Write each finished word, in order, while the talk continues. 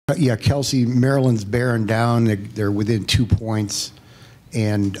Yeah, Kelsey, Maryland's bearing down. They're within 2 points,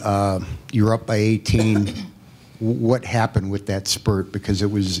 and you're up by 18. What happened with that spurt? Because it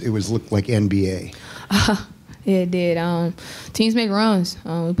looked like NBA. Yeah, it did. Teams make runs.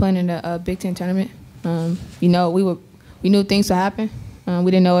 We played in the Big Ten tournament. We knew things would happen. We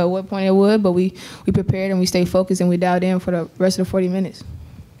didn't know at what point it would, but we prepared and we stayed focused and we dialed in for the rest of the 40 minutes.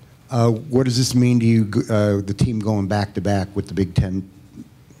 What does this mean to you, the team going back-to-back with the Big Ten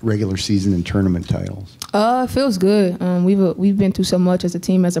regular season and tournament titles? It feels good. We've been through so much as a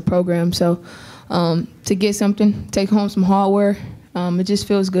team, as a program. So to get something, take home some hardware, it just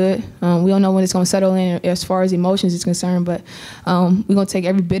feels good. We don't know when it's going to settle in as far as emotions is concerned, but we're going to take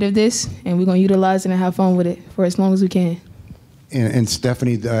every bit of this and we're going to utilize it and have fun with it for as long as we can. And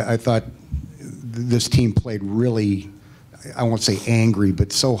Stephanie, I thought this team played really, I won't say angry,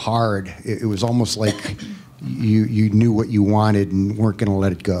 but so hard. It was almost like you knew what you wanted and weren't going to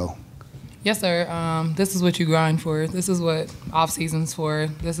let it go. Yes, sir. This is what you grind for. This is what off-season's for.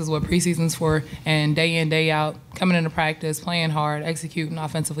 This is what preseason's for. And day in, day out, coming into practice, playing hard, executing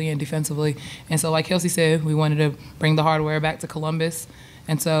offensively and defensively. And so like Kelsey said, we wanted to bring the hardware back to Columbus.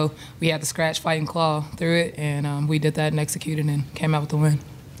 And so we had to scratch, fight, and claw through it. And we did that and executed and came out with the win.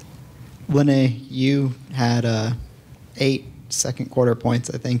 Linnae, you had 8 second-quarter points,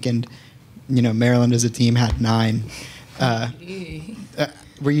 I think, and Maryland as a team had 9.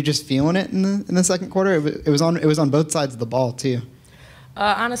 Were you just feeling it in the second quarter? It was on both sides of the ball too.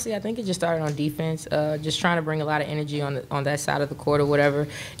 Honestly, I think it just started on defense, just trying to bring a lot of energy on that side of the court or whatever,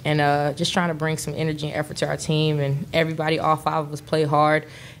 and just trying to bring some energy and effort to our team. And everybody, all 5 of us, play hard,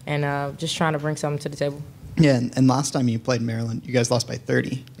 and just trying to bring something to the table. Yeah, and last time you played Maryland, you guys lost by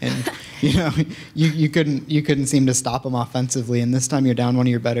 30, and you couldn't seem to stop them offensively. And this time you're down one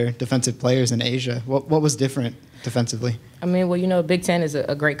of your better defensive players in Asia. What was different defensively? I mean, well, Big Ten is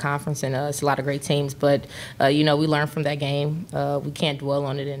a great conference, and it's a lot of great teams. But we learned from that game. We can't dwell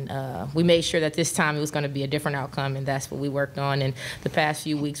on it, and we made sure that this time it was going to be a different outcome, and that's what we worked on. And the past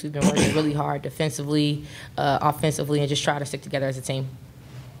few weeks, we've been working really hard defensively, offensively, and just try to stick together as a team.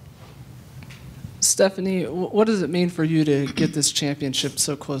 Stephanie, what does it mean for you to get this championship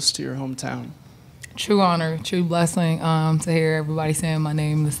so close to your hometown? True honor, true blessing to hear everybody saying my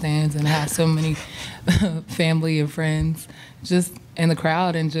name in the stands and have so many family and friends just in the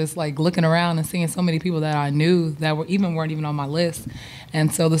crowd, and just like looking around and seeing so many people that I knew that weren't even on my list.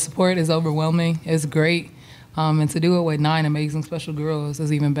 And so the support is overwhelming. It's great. And to do it with 9 amazing special girls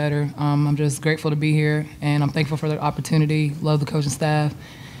is even better. I'm just grateful to be here, and I'm thankful for the opportunity. Love the coaching staff.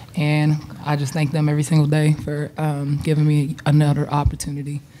 And I just thank them every single day for giving me another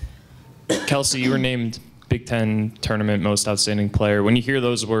opportunity. Kelsey, you were named Big Ten Tournament Most Outstanding Player. When you hear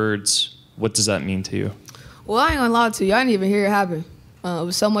those words, what does that mean to you? Well, I ain't gonna lie to you. I didn't even hear it happen. It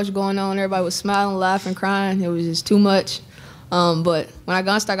was so much going on. Everybody was smiling, laughing, crying. It was just too much. But when I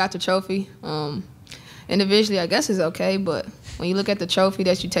got the trophy, individually, I guess it's okay. But when you look at the trophy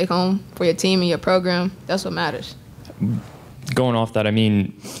that you take home for your team and your program, that's what matters. Going off that, I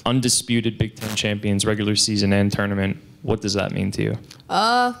mean, undisputed Big Ten champions, regular season and tournament. What does that mean to you?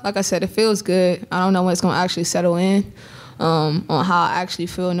 Like I said, it feels good. I don't know when it's going to actually settle in on how I actually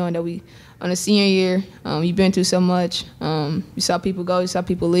feel, knowing that we, on the senior year, you've been through so much. You saw people go, you saw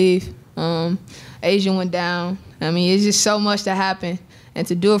people leave. Asian went down. I mean, it's just so much that happened. And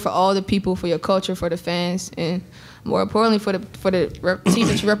to do it for all the people, for your culture, for the fans, and more importantly, for the team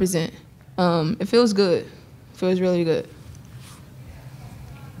that you represent, it feels good. It feels really good.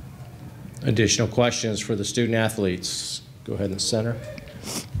 Additional questions for the student athletes. Go ahead in the center.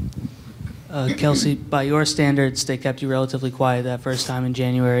 Kelsey, by your standards, they kept you relatively quiet that first time in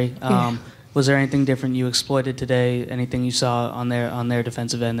January. Was there anything different you exploited today? Anything you saw on their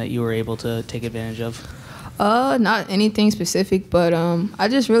defensive end that you were able to take advantage of? Not anything specific, but I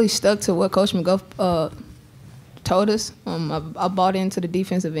just really stuck to what Coach McGuff told us. I bought into the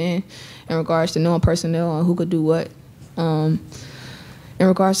defensive end in regards to knowing personnel and who could do what. In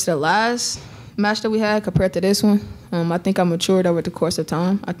regards to the last match that we had compared to this one, I think I matured over the course of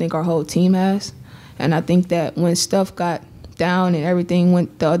time. I think our whole team has. And I think that when stuff got down and everything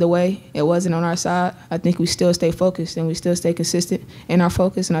went the other way, it wasn't on our side. I think we still stay focused and we still stay consistent in our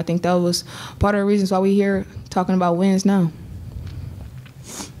focus. And I think that was part of the reasons why we're here talking about wins now.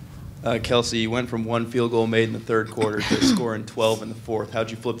 Kelsey, you went from 1 field goal made in the third quarter to scoring 12 in the fourth.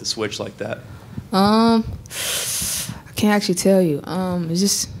 How'd you flip the switch like that? I can't actually tell you. It's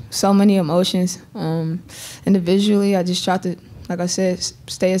just so many emotions. Individually, I just tried to, like I said,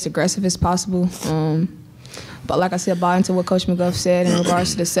 stay as aggressive as possible. But like I said, buy into what Coach McGuff said in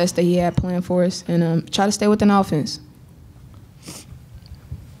regards to the sets that he had planned for us, and try to stay within offense.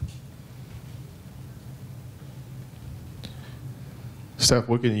 Steph,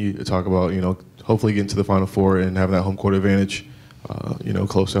 what can you talk about, hopefully getting to the Final Four and having that home court advantage,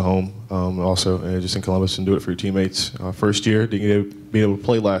 close to home, also just in Columbus, and do it for your teammates. First year, didn't get be able to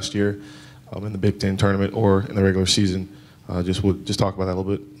play last year in the Big Ten tournament or in the regular season. Just talk about that a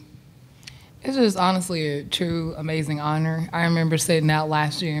little bit. It's just honestly a true amazing honor. I remember sitting out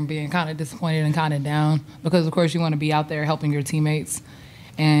last year and being kind of disappointed and kind of down because, of course, you want to be out there helping your teammates.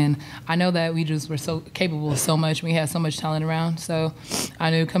 And I know that we just were so capable of so much. We had so much talent around. So I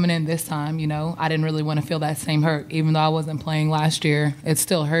knew coming in this time, I didn't really want to feel that same hurt. Even though I wasn't playing last year, it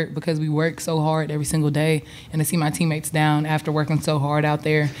still hurt because we worked so hard every single day. And to see my teammates down after working so hard out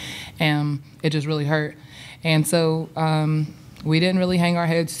there, it just really hurt. And so we didn't really hang our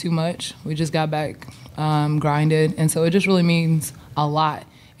heads too much. We just got back, grinded. And so it just really means a lot.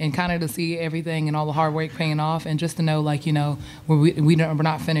 And kind of to see everything and all the hard work paying off, and just to know, we're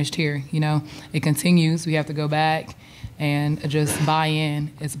not finished here. It continues. We have to go back and just buy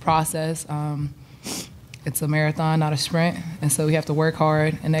in. It's a process. It's a marathon, not a sprint. And so we have to work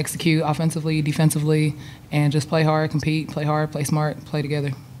hard and execute offensively, defensively, and just play hard, compete, play hard, play smart, play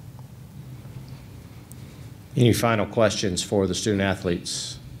together. Any final questions for the student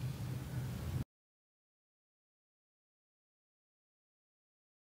athletes?